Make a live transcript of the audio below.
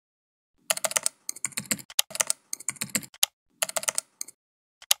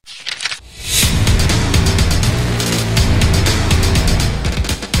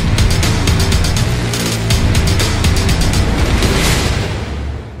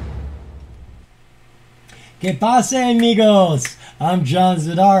¿Qué pasa, amigos? I'm John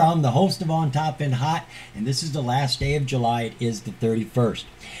Zidar. I'm the host of On Top and Hot, and this is the last day of July. It is the 31st.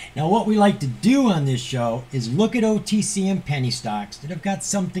 Now, what we like to do on this show is look at OTC and penny stocks that have got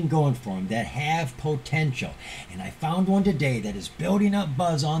something going for them, that have potential. And I found one today that is building up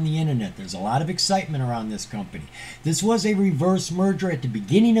buzz on the internet. There's a lot of excitement around this company. This was a reverse merger at the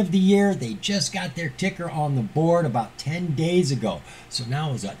beginning of the year. They just got their ticker on the board about 10 days ago. So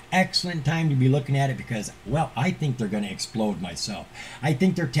now is an excellent time to be looking at it because, well, I think they're going to explode myself. I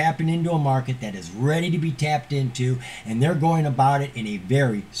think they're tapping into a market that is ready to be tapped into, and they're going about it in a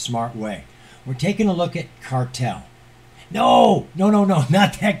very smart way. We're taking a look at Cartel. No,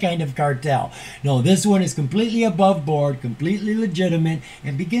 not that kind of cartel. No, this one is completely above board, completely legitimate,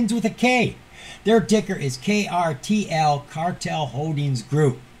 and begins with a K. Their ticker is KRTL Cartel Holdings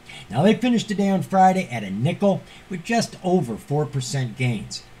Group. Now, they finished today on Friday at a nickel with just over 4%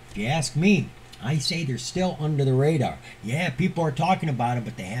 gains. If you ask me, I say they're still under the radar. Yeah, people are talking about it,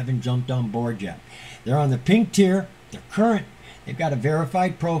 but they haven't jumped on board yet. They're on the pink tier. They're current. They've got a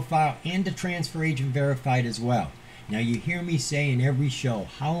verified profile and a transfer agent verified as well. Now, you hear me say in every show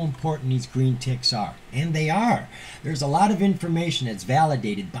how important these green ticks are, and they are. There's a lot of information that's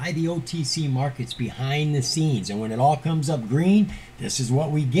validated by the OTC markets behind the scenes, and when it all comes up green, this is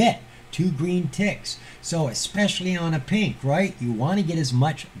what we get. 2 green ticks. So especially on a pink, right? You want to get as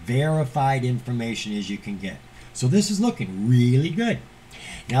much verified information as you can get. So this is looking really good.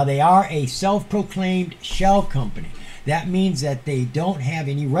 Now, they are a self-proclaimed shell company. That means that they don't have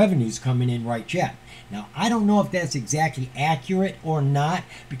any revenues coming in right yet. Now, I don't know if that's exactly accurate or not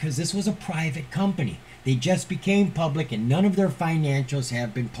because this was a private company. They just became public and none of their financials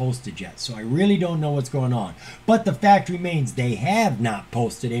have been posted yet. So I really don't know what's going on. But the fact remains they have not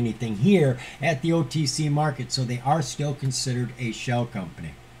posted anything here at the OTC market. So they are still considered a shell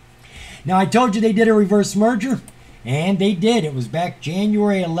company. Now, I told you they did a reverse merger, and they did. It was back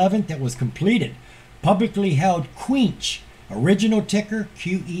January 11th that was completed. Publicly held Quench, original ticker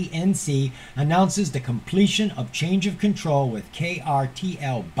QENC, announces the completion of change of control with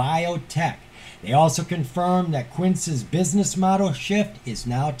KRTL Biotech. They also confirmed that Quench's business model shift is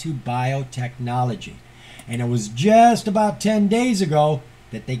now to biotechnology. And it was just about 10 days ago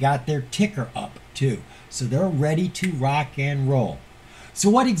that they got their ticker up too. So they're ready to rock and roll.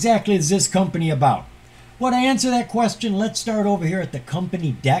 So what exactly is this company about? Well, to answer that question, let's start over here at the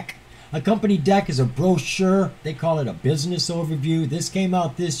company deck. A company deck is a brochure. They call it a business overview. This came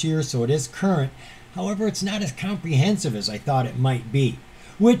out this year, so it is current. However, it's not as comprehensive as I thought it might be,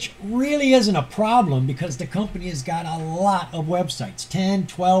 which really isn't a problem because the company has got a lot of websites, 10,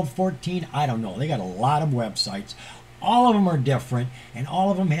 12, 14, I don't know. They got a lot of websites. All of them are different, and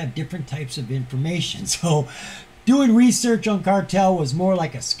all of them have different types of information. So doing research on Cartel was more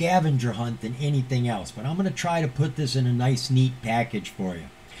like a scavenger hunt than anything else, but I'm going to try to put this in a nice, neat package for you.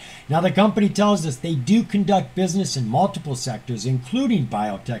 Now, the company tells us they do conduct business in multiple sectors, including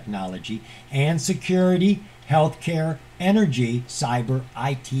biotechnology and security, healthcare, energy, cyber,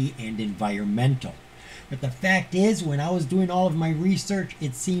 IT, and environmental. But the fact is, when I was doing all of my research,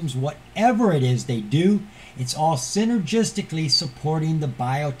 it seems whatever it is they do, it's all synergistically supporting the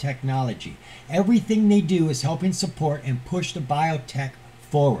biotechnology. Everything they do is helping support and push the biotech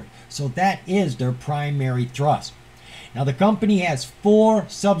forward. So that is their primary thrust. Now, the company has 4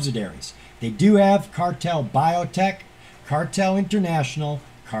 subsidiaries. They do have Cartel Biotech, Cartel International,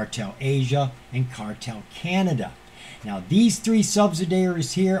 Cartel Asia, and Cartel Canada. Now, these 3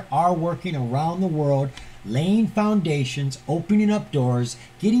 subsidiaries here are working around the world, laying foundations, opening up doors,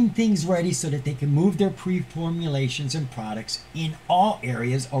 getting things ready so that they can move their pre-formulations and products in all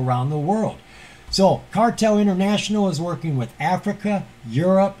areas around the world. So, Cartel International is working with Africa,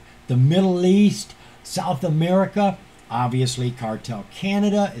 Europe, the Middle East, South America. Obviously, Cartel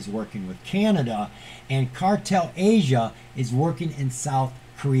Canada is working with Canada, and Cartel Asia is working in South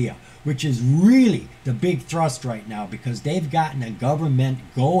Korea, which is really the big thrust right now because they've gotten a government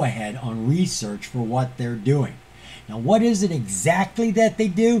go-ahead on research for what they're doing. Now, what is it exactly that they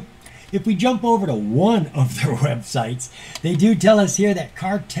do? If we jump over to one of their websites, they do tell us here that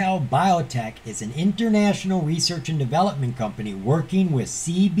Cartel Biotech is an international research and development company working with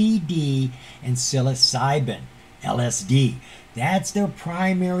CBD and Psilocybin. LSD. That's their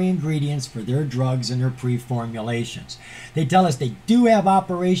primary ingredients for their drugs and their pre-formulations. They tell us they do have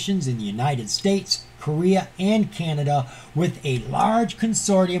operations in the United States, Korea, and Canada with a large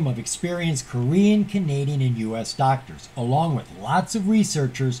consortium of experienced Korean, Canadian, and U.S. doctors, along with lots of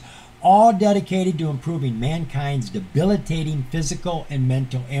researchers, all dedicated to improving mankind's debilitating physical and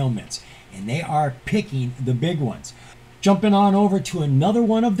mental ailments. And they are picking the big ones. Jumping on over to another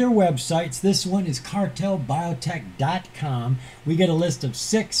one of their websites. This one is KRTL-Biotech.com. We get a list of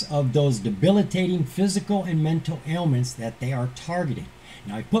 6 of those debilitating physical and mental ailments that they are targeting.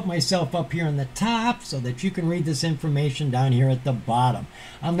 Now, I put myself up here on the top so that you can read this information down here at the bottom.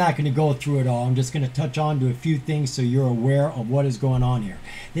 I'm not going to go through it all. I'm just going to touch on to a few things so you're aware of what is going on here.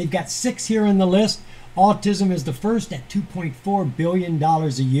 They've got 6 here in the list. Autism is the first at $2.4 billion a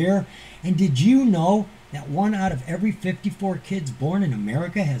year. And did you know that 1 out of every 54 kids born in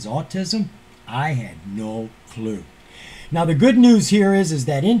America has autism? I had no clue. Now, the good news here is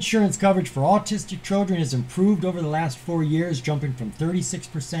that insurance coverage for autistic children has improved over the last 4 years, jumping from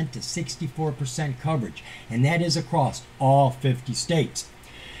 36% to 64% coverage, and that is across all 50 states.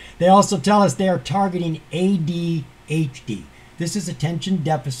 They also tell us they are targeting ADHD. This is attention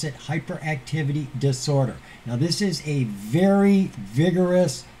deficit hyperactivity disorder. Now, this is a very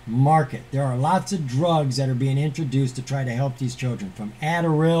vigorous market. There are lots of drugs that are being introduced to try to help these children, from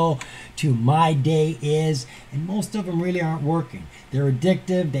Adderall to My Day Is, and most of them really aren't working. They're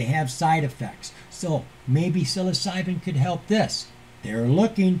addictive, they have side effects. So maybe psilocybin could help this. They're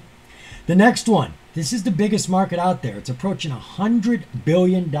looking. The next one, this is the biggest market out there. It's approaching $100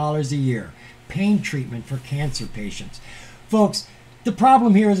 billion a year. Pain treatment for cancer patients. Folks, the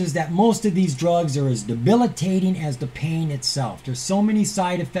problem here is that most of these drugs are as debilitating as the pain itself. There's so many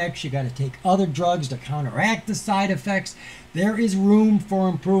side effects. You got to take other drugs to counteract the side effects. There is room for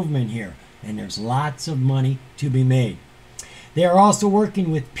improvement here, and there's lots of money to be made. They are also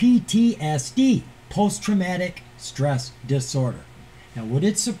working with PTSD, post-traumatic stress disorder. Now, would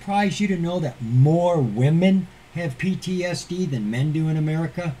it surprise you to know that more women have PTSD than men do in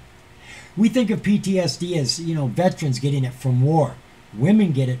America? We think of PTSD as, veterans getting it from war.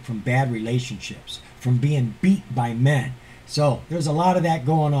 Women get it from bad relationships, from being beat by men. So there's a lot of that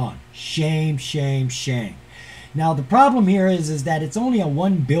going on. Shame, shame, shame. Now, the problem here is that it's only a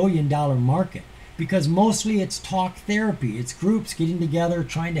 $1 billion market, because mostly it's talk therapy. It's groups getting together,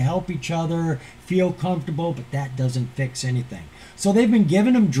 trying to help each other, feel comfortable, but that doesn't fix anything. So they've been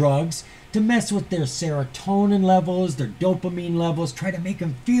giving them drugs to mess with their serotonin levels, their dopamine levels, try to make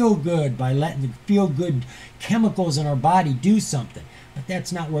them feel good by letting the feel-good chemicals in our body do something. But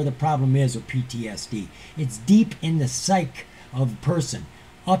that's not where the problem is with PTSD. It's deep in the psyche of a person,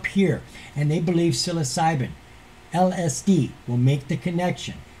 up here. And they believe psilocybin, LSD, will make the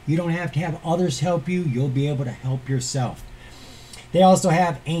connection. You don't have to have others help you. You'll be able to help yourself. They also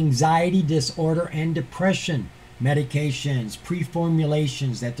have anxiety disorder and depression medications,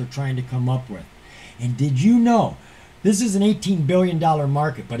 pre-formulations that they're trying to come up with. And did you know, this is an $18 billion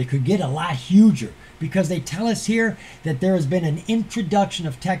market, but it could get a lot huger, because they tell us here that there has been an introduction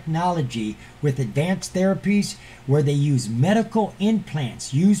of technology with advanced therapies where they use medical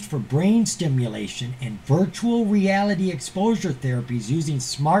implants used for brain stimulation and virtual reality exposure therapies using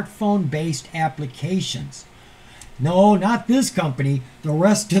smartphone-based applications. No, not this company. The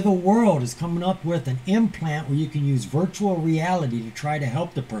rest of the world is coming up with an implant where you can use virtual reality to try to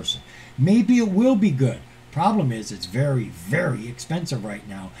help the person. Maybe it will be good. Problem is, it's very, very expensive right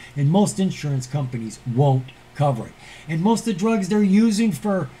now, and most insurance companies won't cover it. And most of the drugs they're using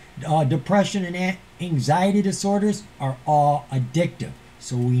for depression and anxiety disorders are all addictive.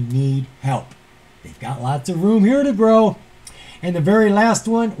 So we need help. They've got lots of room here to grow. And the very last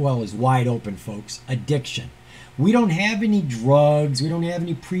one, well, is wide open, folks. Addiction. We don't have any drugs. We don't have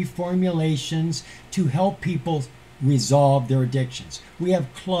any pre-formulations to help people resolve their addictions. We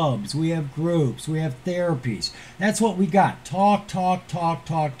have clubs, we have groups, we have therapies. That's what we got. Talk, talk, talk,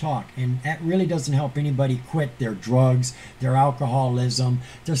 talk, talk. And that really doesn't help anybody quit their drugs, their alcoholism,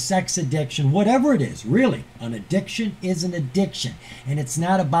 their sex addiction, whatever it is. Really, an addiction is an addiction. And it's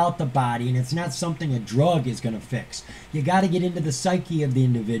not about the body, and it's not something a drug is going to fix. You got to get into the psyche of the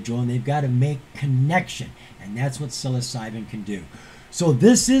individual, and they've got to make connection. And that's what psilocybin can do. So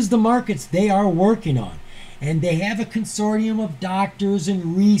this is the markets they are working on. And they have a consortium of doctors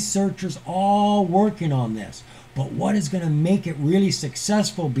and researchers all working on this. But what is going to make it really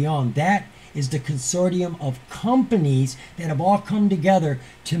successful beyond that is the consortium of companies that have all come together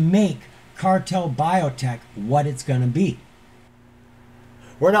to make Cartel Biotech what it's going to be.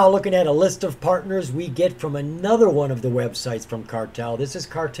 We're now looking at a list of partners we get from another one of the websites from Cartel. This is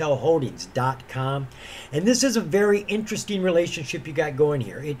KRTL-Holdings.com. And this is a very interesting relationship you got going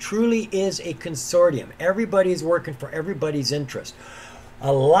here. It truly is a consortium. Everybody's working for everybody's interest.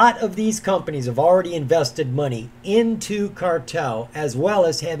 A lot of these companies have already invested money into Cartel, as well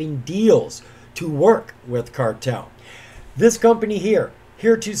as having deals to work with Cartel. This company here,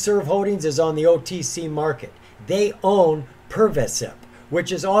 Here to Serve Holdings, is on the OTC market. They own Pervacep,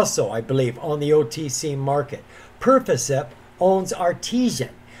 which is also, I believe, on the OTC market. Perficep owns Artesian.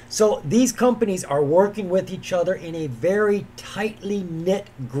 So these companies are working with each other in a very tightly knit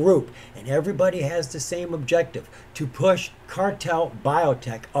group, and everybody has the same objective: to push Cartel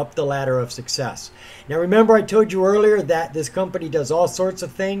Biotech up the ladder of success. Now remember, I told you earlier that this company does all sorts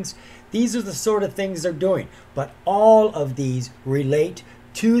of things. These are the sort of things they're doing, but all of these relate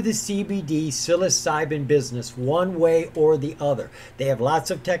to the CBD psilocybin business one way or the other. They have lots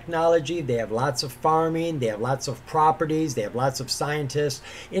of technology, they have lots of farming, they have lots of properties, they have lots of scientists,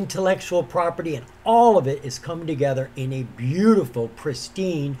 intellectual property, and all of it is coming together in a beautiful,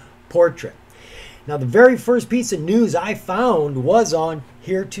 pristine portrait. Now, the very first piece of news I found was on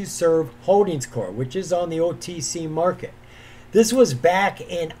Here to Serve Holdings Corp., which is on the OTC market. This was back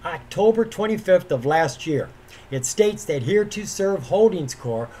in October 25th of last year. It states that Here to Serve Holdings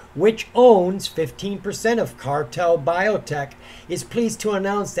Corp., which owns 15% of Cartel Biotech, is pleased to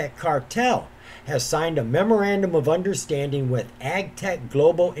announce that Cartel has signed a memorandum of understanding with AgTech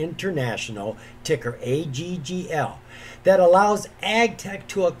Global International, ticker AGGL, that allows AgTech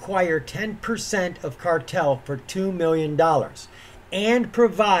to acquire 10% of Cartel for $2 million and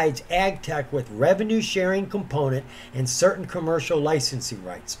provides AgTech with revenue sharing component and certain commercial licensing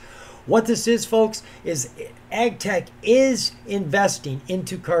rights. What this is, folks, is AgTech is investing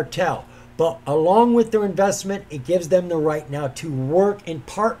into Cartel, but along with their investment, it gives them the right now to work in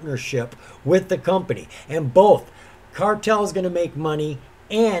partnership with the company. And both Cartel is going to make money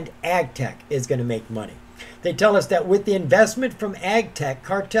and AgTech is going to make money. They tell us that with the investment from AgTech,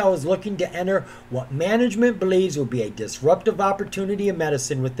 Cartel is looking to enter what management believes will be a disruptive opportunity in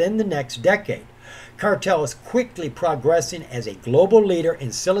medicine within the next decade. Cartel is quickly progressing as a global leader in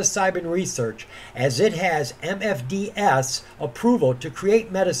psilocybin research, as it has MFDS approval to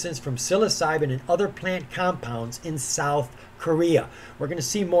create medicines from psilocybin and other plant compounds in South Korea. We're going to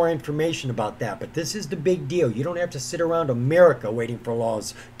see more information about that, but this is the big deal. You don't have to sit around America waiting for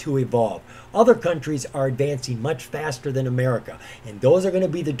laws to evolve. Other countries are advancing much faster than America, and those are going to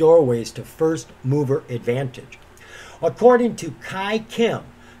be the doorways to first mover advantage. According to Kai Kim,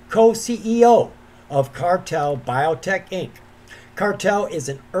 co-CEO of Cartel Biotech Inc., Cartel is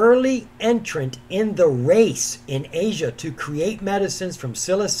an early entrant in the race in Asia to create medicines from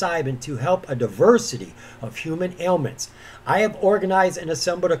psilocybin to help a diversity of human ailments. I have organized and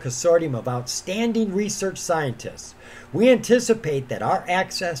assembled a consortium of outstanding research scientists. We anticipate that our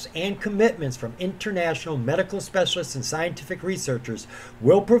access and commitments from international medical specialists and scientific researchers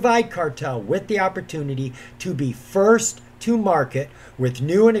will provide Cartel with the opportunity to be first to market with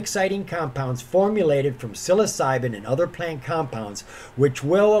new and exciting compounds formulated from psilocybin and other plant compounds, which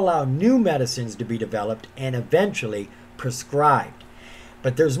will allow new medicines to be developed and eventually prescribed.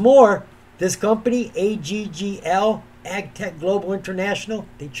 But there's more. This company, AGGL, AgTech Global International,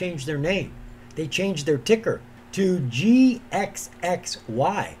 they changed their name. They changed their ticker to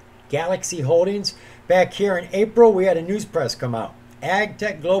GXXY, Galaxy Holdings. Back here in April, we had a news press come out.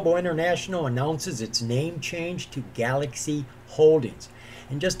 AgTech Global International announces its name change to Galaxy Holdings.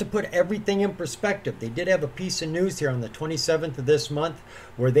 And just to put everything in perspective, they did have a piece of news here on the 27th of this month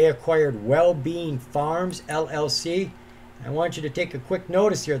where they acquired Wellbeing Farms LLC. I want you to take a quick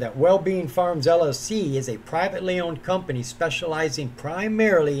notice here that Wellbeing Farms LLC is a privately owned company specializing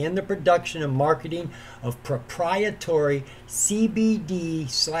primarily in the production and marketing of proprietary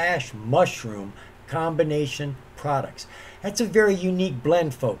CBD/mushroom combination products. That's a very unique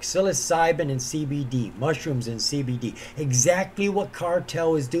blend, folks. Psilocybin and CBD, mushrooms and CBD. Exactly what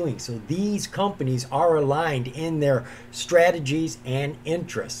Cartel is doing. So these companies are aligned in their strategies and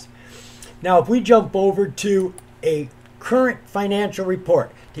interests. Now, if we jump over to a current financial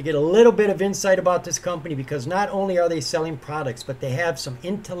report to get a little bit of insight about this company, because not only are they selling products, but they have some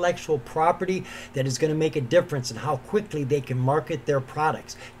intellectual property that is going to make a difference in how quickly they can market their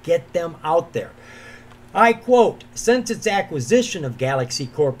products, get them out there. I quote, since its acquisition of Galaxy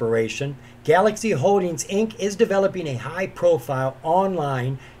Corporation, Galaxy Holdings Inc. is developing a high-profile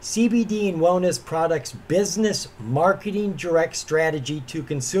online CBD and wellness products business marketing direct strategy to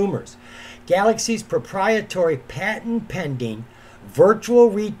consumers. Galaxy's proprietary patent-pending virtual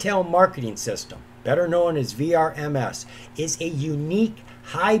retail marketing system, better known as VRMS, is a unique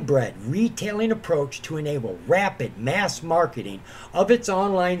hybrid retailing approach to enable rapid mass marketing of its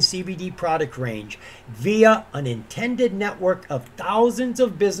online CBD product range via an intended network of thousands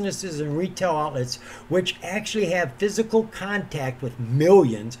of businesses and retail outlets which actually have physical contact with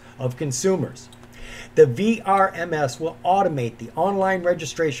millions of consumers. The VRMS will automate the online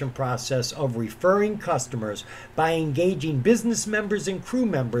registration process of referring customers by engaging business members and crew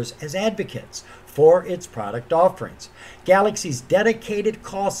members as advocates for its product offerings. Galaxy's dedicated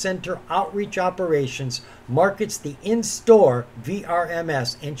call center outreach operations markets the in-store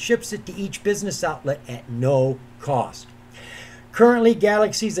VRMS and ships it to each business outlet at no cost. Currently,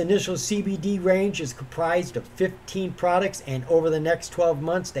 Galaxy's initial CBD range is comprised of 15 products, and over the next 12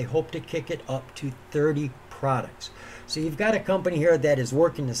 months, they hope to kick it up to 30 products. So you've got a company here that is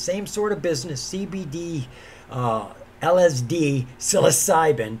working the same sort of business, CBD, LSD,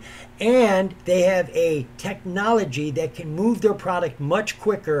 psilocybin, and they have a technology that can move their product much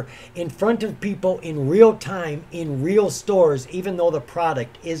quicker in front of people in real time in real stores, even though the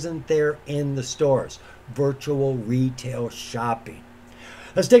product isn't there in the stores. Virtual retail shopping.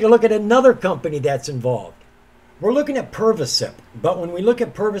 Let's take a look at another company that's involved. We're looking at Pervasip, but when we look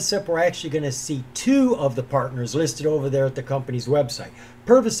at Pervasip, we're actually going to see two of the partners listed over there at the company's website.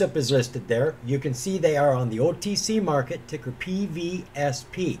 Pervasip is listed there. You can see they are on the OTC market, ticker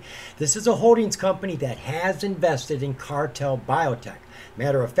PVSP. This is a holdings company that has invested in Cartel Biotech.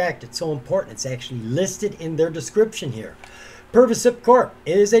 Matter of fact, it's so important, it's actually listed in their description here. Pervasip Corp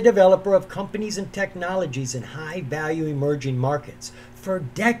is a developer of companies and technologies in high-value emerging markets. For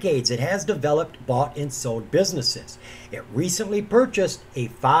decades, it has developed, bought, and sold businesses. It recently purchased a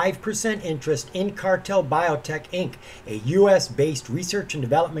 5% interest in Cartel Biotech, Inc., a U.S.-based research and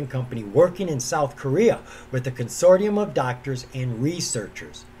development company working in South Korea with a consortium of doctors and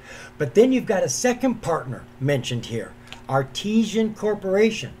researchers. But then you've got a second partner mentioned here, Artesian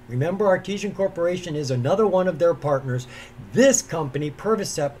Corporation. Remember, Artesian Corporation is another one of their partners. This company,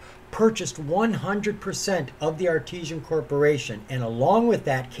 Pervasip, purchased 100% of the Artesian Corporation, and along with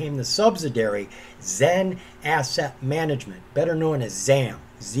that came the subsidiary Zen Asset Management, better known as ZAM.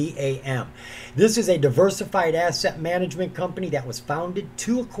 ZAM. This is a diversified asset management company that was founded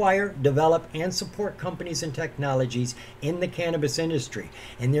to acquire, develop, and support companies and technologies in the cannabis industry.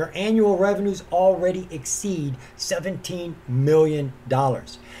 And their annual revenues already exceed $17 million.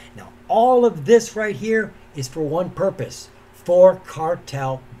 Now, all of this right here is for one purpose, for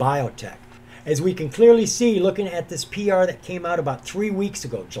Cartel Biotech. As we can clearly see looking at this PR that came out about 3 weeks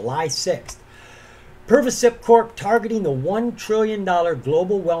ago, July 6th, Pervasip Corp targeting the $1 trillion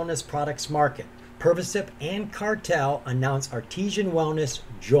global wellness products market. Pervasip and Cartel announced Artesian Wellness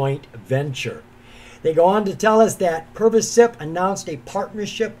joint venture. They go on to tell us that Pervasip announced a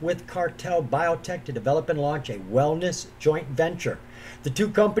partnership with Cartel Biotech to develop and launch a wellness joint venture. The two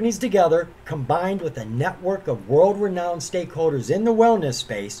companies together, combined with a network of world-renowned stakeholders in the wellness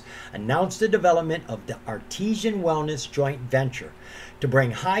space, announced the development of the Artesian Wellness joint venture to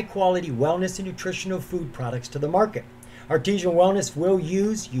bring high-quality wellness and nutritional food products to the market. Artesian Wellness will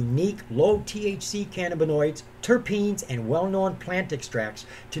use unique low-THC cannabinoids, terpenes, and well-known plant extracts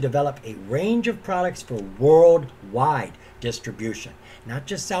to develop a range of products for worldwide distribution. Not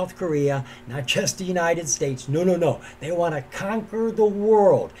just South Korea, not just the United States. No. They want to conquer the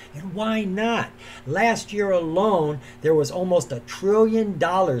world. And why not? Last year alone, there was almost $1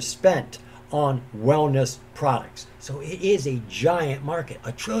 trillion spent on wellness products. So it is a giant market,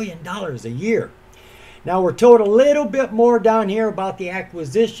 $1 trillion a year. Now we're told a little bit more down here about the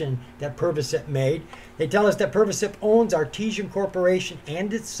acquisition that Pervasip made. They tell us that Pervasip owns Artesian Corporation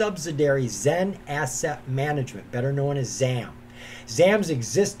and its subsidiary Zen Asset Management, better known as ZAM. ZAM's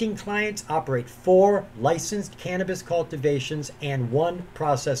existing clients operate 4 licensed cannabis cultivations and 1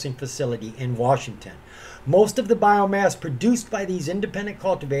 processing facility in Washington. Most of the biomass produced by these independent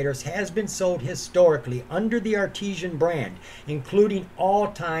cultivators has been sold historically under the Artesian brand, including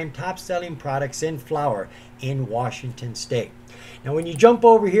all-time top-selling products in flower in Washington State. Now, when you jump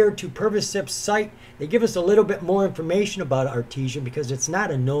over here to Pervasip's site, they give us a little bit more information about Artesian because it's not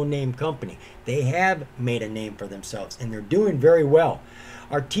a no-name company. They have made a name for themselves, and they're doing very well.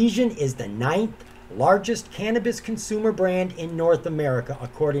 Artesian is the 9th largest cannabis consumer brand in North America,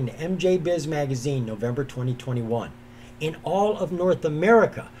 according to MJ Biz Magazine, November 2021. In all of North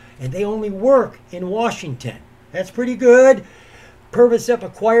America, and they only work in Washington. That's pretty good. Pervasip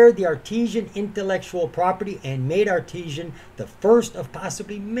acquired the Artesian intellectual property and made Artesian the first of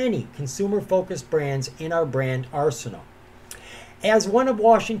possibly many consumer-focused brands in our brand arsenal. As one of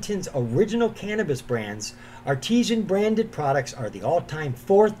Washington's original cannabis brands, Artesian branded products are the all-time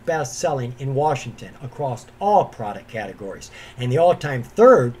 4th best-selling in Washington across all product categories, and the all-time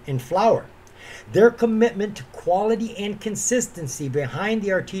 3rd in flower. Their commitment to quality and consistency behind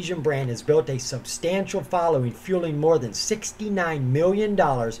the Artesian brand has built a substantial following, fueling more than $69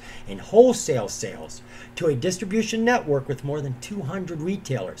 million in wholesale sales to a distribution network with more than 200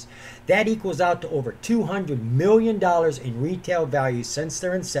 retailers. That equals out to over $200 million in retail value since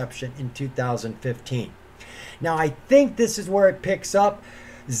their inception in 2015. Now, I think this is where it picks up.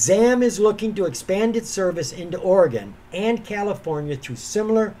 ZAM is looking to expand its service into Oregon and California through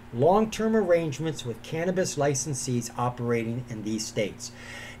similar long-term arrangements with cannabis licensees operating in these states.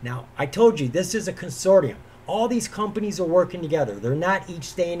 Now, I told you, this is a consortium. All these companies are working together. They're not each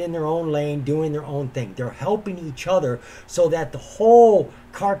staying in their own lane, doing their own thing. They're helping each other so that the whole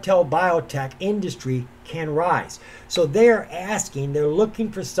cartel biotech industry can rise. So they're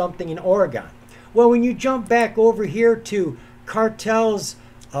looking for something in Oregon. Well, when you jump back over here to Cartel's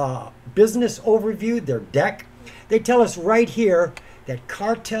business overview, their deck, they tell us right here that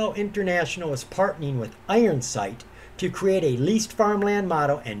Cartel International is partnering with Ironsight to create a leased farmland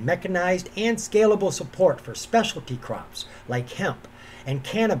model and mechanized and scalable support for specialty crops like hemp and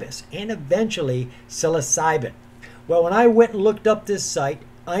cannabis and eventually psilocybin. Well, when I went and looked up this site,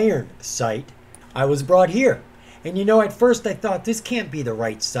 Ironsight, I was brought here. And you know, at first I thought this can't be the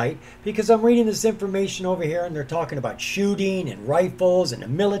right site because I'm reading this information over here and they're talking about shooting and rifles and the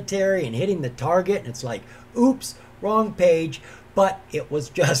military and hitting the target. And it's like, oops, wrong page. But it was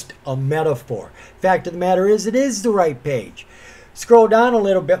just a metaphor. Fact of the matter is, it is the right page. Scroll down a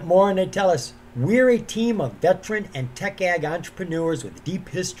little bit more and they tell us, we're a team of veteran and tech ag entrepreneurs with deep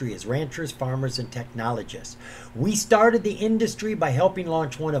history as ranchers, farmers, and technologists. We started the industry by helping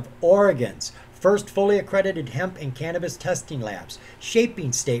launch one of Oregon's first fully accredited hemp and cannabis testing labs,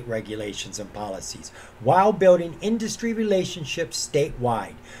 shaping state regulations and policies, while building industry relationships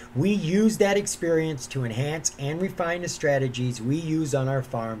statewide. We use that experience to enhance and refine the strategies we use on our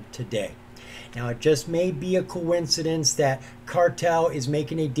farm today. Now, it just may be a coincidence that Cartel is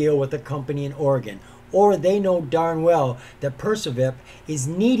making a deal with a company in Oregon, or they know darn well that Persevip is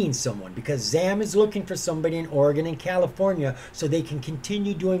needing someone because ZAM is looking for somebody in Oregon and California so they can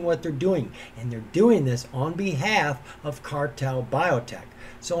continue doing what they're doing. And they're doing this on behalf of Cartel Biotech.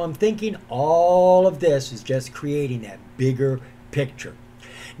 So I'm thinking all of this is just creating that bigger picture.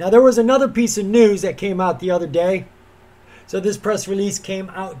 Now, there was another piece of news that came out the other day. So this press release came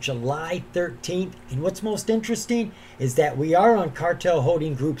out July 13th. And what's most interesting is that we are on Cartel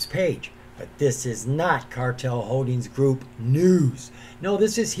Holding Group's page. But this is not Cartel Holdings Group news. No,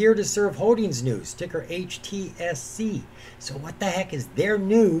 this is Here to Serve Holdings news, ticker HTSC. So what the heck is their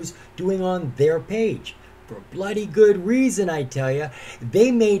news doing on their page? For bloody good reason, I tell you.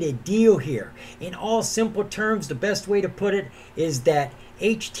 They made a deal here. In all simple terms, the best way to put it is that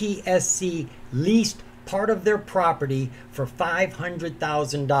HTSC leased part of their property for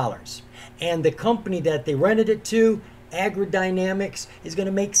 $500,000. And the company that they rented it to, Agrodynamics, is going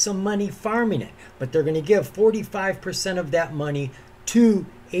to make some money farming it, but they're going to give 45% of that money to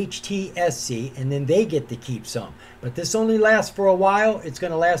HTSC, and then they get to keep some. But this only lasts for a while. It's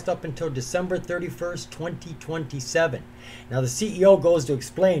going to last up until December 31st, 2027. Now, the CEO goes to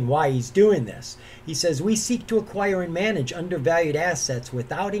explain why he's doing this. He says, we seek to acquire and manage undervalued assets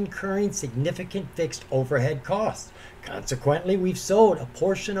without incurring significant fixed overhead costs. Consequently, we've sold a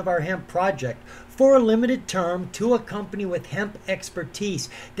portion of our hemp project for a limited term to a company with hemp expertise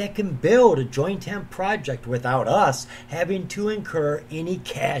that can build a joint hemp project without us having to incur any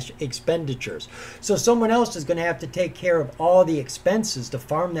cash expenditures. So someone else is going to have to take care of all the expenses to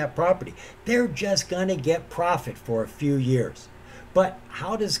farm that property. They're just going to get profit for a few years. But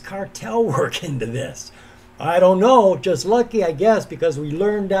how does Cartel work into this? I don't know, just lucky, I guess, because we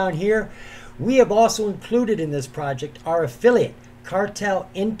learned down here. We have also included in this project our affiliate, Cartel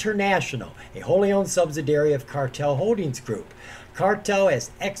International, a wholly owned subsidiary of Cartel Holdings Group. Cartel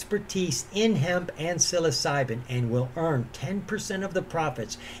has expertise in hemp and psilocybin and will earn 10% of the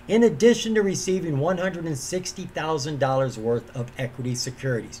profits in addition to receiving $160,000 worth of equity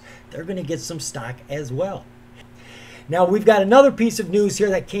securities. They're going to get some stock as well. Now, we've got another piece of news here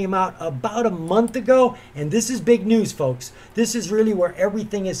that came out about a month ago, and this is big news, folks. This is really where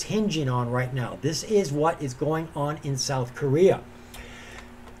everything is hinging on right now. This is what is going on in South Korea.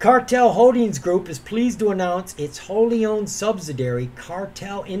 Cartel Holdings Group is pleased to announce its wholly owned subsidiary,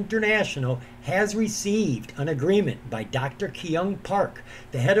 Cartel International, has received an agreement by Dr. Kyung Park,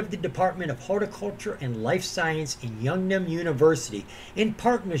 the head of the Department of Horticulture and Life Science in Yeongnam University, in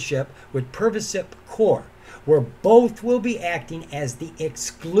partnership with Persevip Corp, where both will be acting as the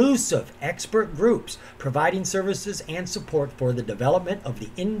exclusive expert groups, providing services and support for the development of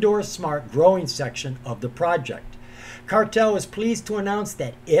the indoor smart growing section of the project. Cartel is pleased to announce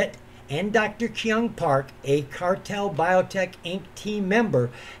that it and Dr. Kyung Park, a Cartel Biotech Inc. team member,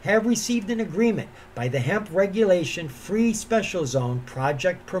 have received an agreement by the Hemp Regulation Free Special Zone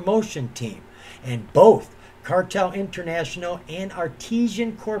Project Promotion Team, and both Cartel International and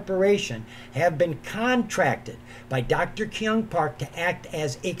Artesian Corporation have been contracted by Dr. Kyung Park to act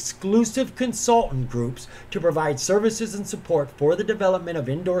as exclusive consultant groups to provide services and support for the development of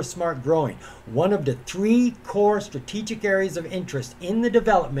indoor smart growing, one of the 3 core strategic areas of interest in the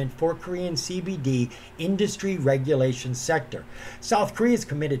development for Korean CBD industry regulation sector. South Korea has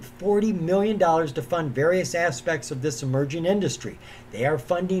committed $40 million to fund various aspects of this emerging industry. They are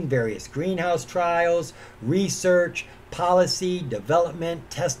funding various greenhouse trials, research, policy, development,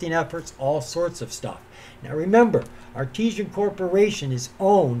 testing efforts, all sorts of stuff. Now remember, Artesian Corporation is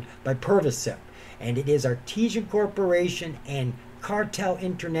owned by Pervacip, and it is Artesian Corporation and Cartel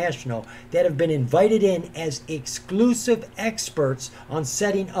International that have been invited in as exclusive experts on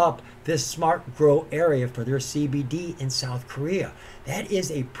setting up this smart grow area for their CBD in South Korea. That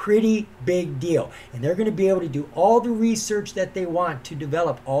is a pretty big deal, and they're going to be able to do all the research that they want to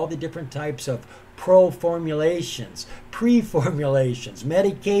develop all the different types of pro-formulations, pre-formulations,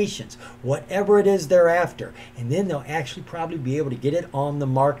 medications, whatever it is they're after, and then they'll actually probably be able to get it on the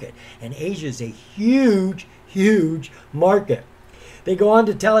market. And Asia is a huge, huge market. They go on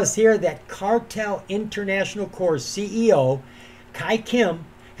to tell us here that Cartel International Corps' CEO, Kai Kim,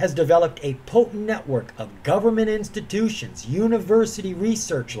 has developed a potent network of government institutions, university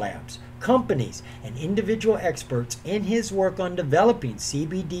research labs, companies, and individual experts in his work on developing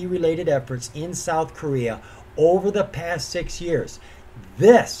CBD-related efforts in South Korea over the past 6 years.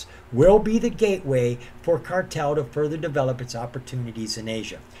 This will be the gateway for Cartel to further develop its opportunities in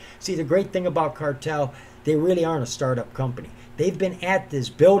Asia. See, the great thing about Cartel, they really aren't a startup company. They've been at this,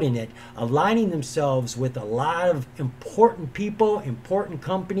 building it, aligning themselves with a lot of important people, important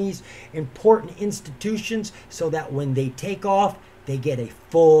companies, important institutions, so that when they take off, they get a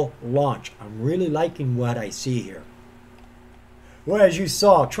full launch. I'm really liking what I see here. Well, as you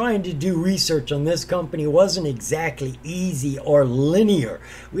saw, trying to do research on this company wasn't exactly easy or linear.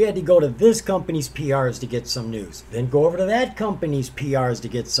 We had to go to this company's PRs to get some news, then go over to that company's PRs to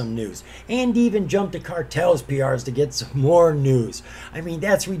get some news, and even jump to Cartel's PRs to get some more news. I mean,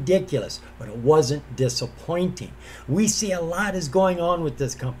 that's ridiculous, but it wasn't disappointing. We see a lot is going on with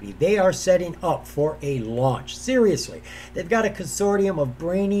this company. They are setting up for a launch. Seriously, they've got a consortium of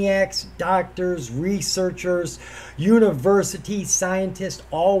brainiacs, doctors, researchers, universities, scientists,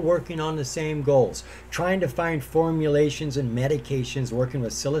 all working on the same goals, trying to find formulations and medications, working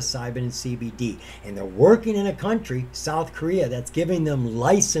with psilocybin and CBD. And they're working in a country, South Korea, that's giving them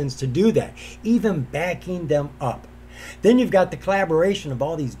license to do that, even backing them up. Then you've got the collaboration of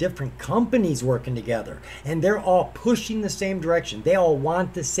all these different companies working together, and they're all pushing the same direction. They all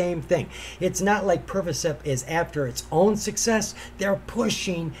want the same thing. It's not like Pervacip is after its own success. They're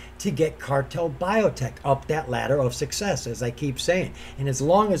pushing to get Cartel Biotech up that ladder of success, as I keep saying. And as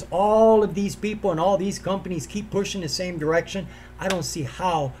long as all of these people and all these companies keep pushing the same direction, I don't see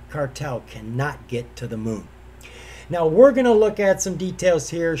how Cartel cannot get to the moon. Now we're going to look at some details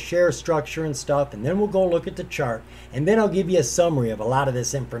here, share structure and stuff, and then we'll go look at the chart, and then I'll give you a summary of a lot of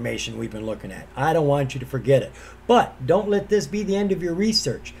this information we've been looking at. I don't want you to forget it. But don't let this be the end of your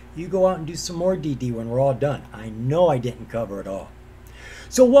research. You go out and do some more DD when we're all done. I know I didn't cover it all.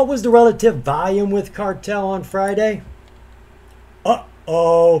 So what was the relative volume with Cartel on Friday?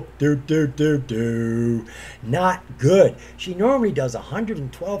 Not good. She normally does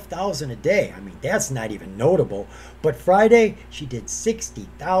 112,000 a day. I mean, that's not even notable. But Friday, she did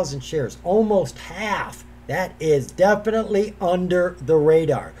 60,000 shares, almost half. That is definitely under the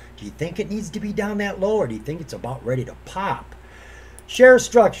radar. Do you think it needs to be down that low, or do you think it's about ready to pop? Share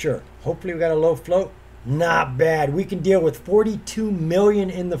structure. Hopefully we got a low float. Not bad. We can deal with 42 million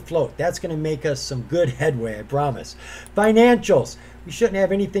in the float. That's going to make us some good headway, I promise. Financials. We shouldn't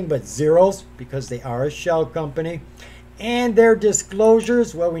have anything but zeros because they are a shell company. And their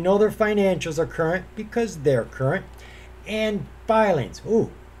disclosures, well, we know their financials are current because they're current. And filings. Ooh,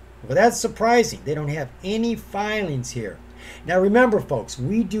 well, that's surprising. They don't have any filings here. Now, remember, folks,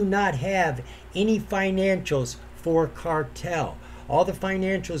 we do not have any financials for Cartel. All the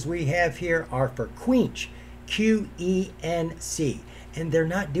financials we have here are for Quench, Q-E-N-C. And they're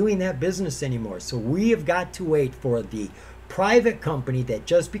not doing that business anymore. So we have got to wait for the private company that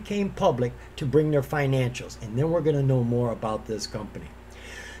just became public to bring their financials, and then we're going to know more about this company.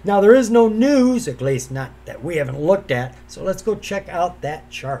 Now, there is no news, at least not that we haven't looked at, so let's go check out that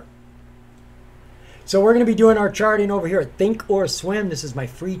chart. So we're going to be doing our charting over here at Think or Swim. This is my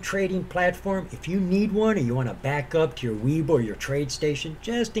free trading platform. If you need one or you want to back up to your Weeb or your TradeStation,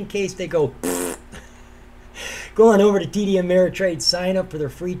 just in case they go go on over to TD Ameritrade, sign up for their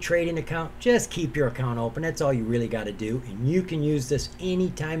free trading account. Just keep your account open. That's all you really got to do. And you can use this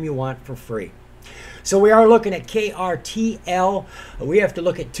anytime you want for free. So we are looking at KRTL. We have to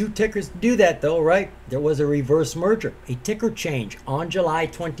look at two tickers to do that though, right? There was a reverse merger, a ticker change on July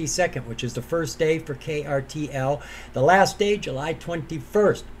 22nd, which is the first day for KRTL. The last day, July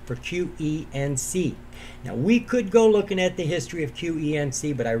 21st for QENC. Now we could go looking at the history of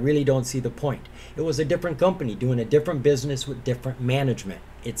QENC, but I really don't see the point. It was a different company doing a different business with different management.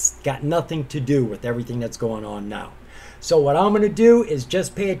 It's got nothing to do with everything that's going on now. So what I'm going to do is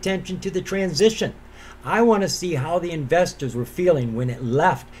just pay attention to the transition. I want to see how the investors were feeling when it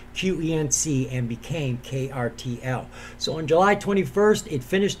left QENC and became KRTL. So on July 21st, it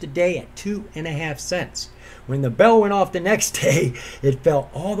finished the day at 2.5 cents. When the bell went off the next day, it fell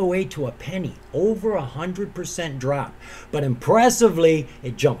all the way to a penny, over 100% drop. But impressively,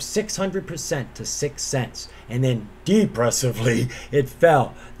 it jumped 600% to 6 cents. And then depressively, it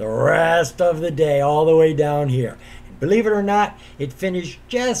fell the rest of the day all the way down here. Believe it or not, it finished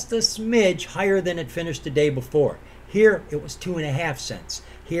just a smidge higher than it finished the day before. Here, it was 2.5 cents.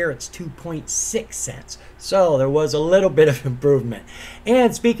 Here, it's 2.6 cents. So there was a little bit of improvement.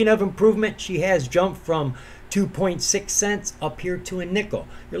 And speaking of improvement, she has jumped from 2.6 cents up here to a nickel.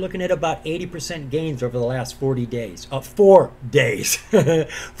 You're looking at about 80% gains over the last 40 days. 4 days.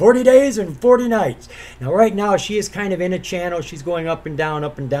 40 days and 40 nights. Now right now she is kind of in a channel. She's going up and down,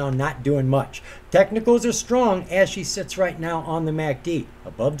 not doing much. Technicals are strong as she sits right now on the MACD.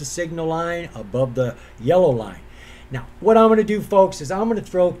 Above the signal line, above the yellow line. Now what I'm going to do, folks, is I'm going to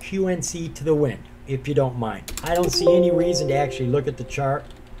throw QNC to the wind, if you don't mind. I don't see any reason to actually look at the chart.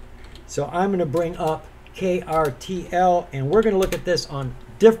 So I'm going to bring up KRTL, and we're going to look at this on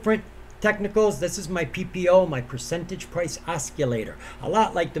different technicals. This is my PPO, my percentage price oscillator. A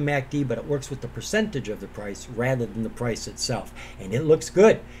lot like the MACD, but it works with the percentage of the price rather than the price itself. And it looks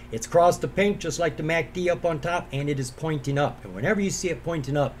good. It's crossed the pink just like the MACD up on top, and it is pointing up. And whenever you see it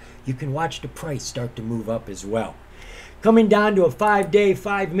pointing up, you can watch the price start to move up as well. Coming down to a 5-day,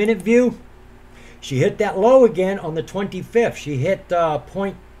 5-minute view, she hit that low again on the 25th. She hit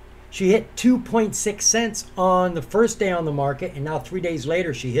 2.6 cents on the first day on the market, and now 3 days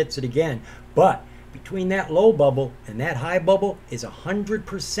later she hits it again. But between that low bubble and that high bubble is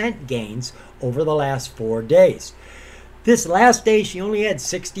 100% gains over the last 4 days. This last day she only had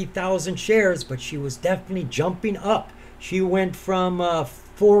 60,000 shares, but she was definitely jumping up. She went from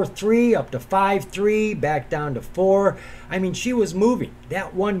 4.3 up to 5.3, back down to 4. I mean, she was moving.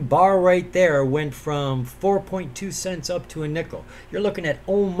 That one bar right there went from 4.2 cents up to a nickel. You're looking at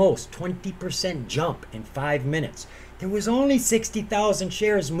almost 20% jump in 5 minutes. There was only 60,000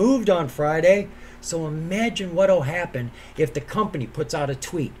 shares moved on Friday. So imagine what'll happen if the company puts out a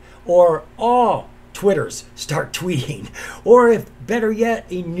tweet, or all Twitters start tweeting, or if, better yet,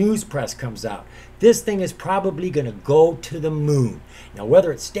 a news press comes out. This thing is probably going to go to the moon. Now,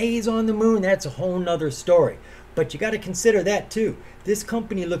 whether it stays on the moon, that's a whole nother story. But you got to consider that too. This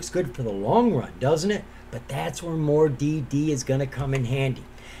company looks good for the long run, doesn't it? But that's where more DD is going to come in handy.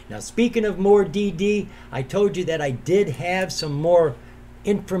 Now, speaking of more DD, I told you that I did have some more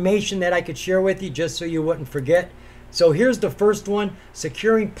information that I could share with you just so you wouldn't forget. So here's the first one,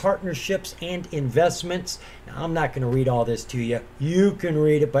 securing partnerships and investments. Now, I'm not going to read all this to you. You can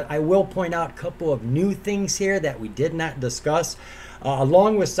read it, but I will point out a couple of new things here that we did not discuss.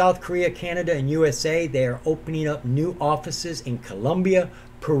 Along with South Korea, Canada, and USA, they are opening up new offices in Colombia,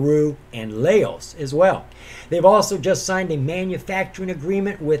 Peru, and Laos as well. They've also just signed a manufacturing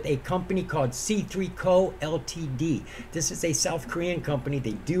agreement with a company called C3 Co. Ltd. This is a South Korean company.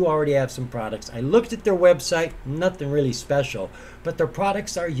 They do already have some products. I looked at their website, nothing really special, but their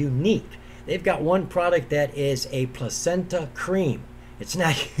products are unique. They've got one product that is a placenta cream. It's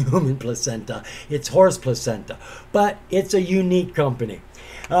not human placenta, it's horse placenta, but it's a unique company.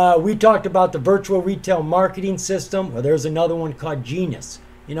 We talked about the virtual retail marketing system. Well, there's another one called Genius.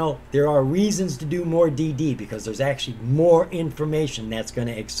 You know, there are reasons to do more DD because there's actually more information that's going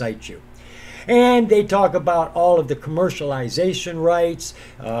to excite you. And they talk about all of the commercialization rights,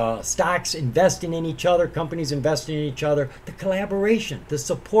 stocks investing in each other, companies investing in each other, the collaboration, the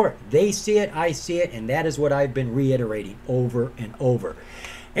support. They see it, I see it, and that is what I've been reiterating over and over.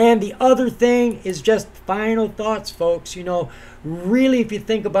 And the other thing is just final thoughts, folks. You know, really, if you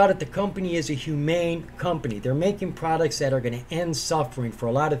think about it, the company is a humane company. They're making products that are going to end suffering for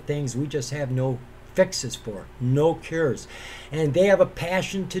a lot of things we just have no fixes for, no cures. And they have a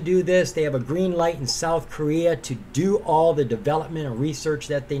passion to do this. They have a green light in South Korea to do all the development and research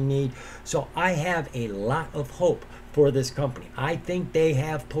that they need. So I have a lot of hope for this company. I think they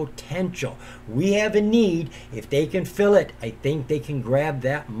have potential. We have a need. If they can fill it, I think they can grab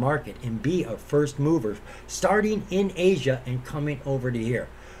that market and be a first mover, starting in Asia and coming over to here.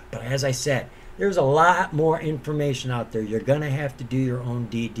 But as I said, there's a lot more information out there. You're going to have to do your own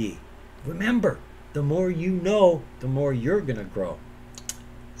DD. Remember, the more you know, the more you're going to grow.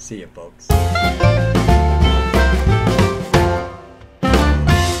 See you, folks.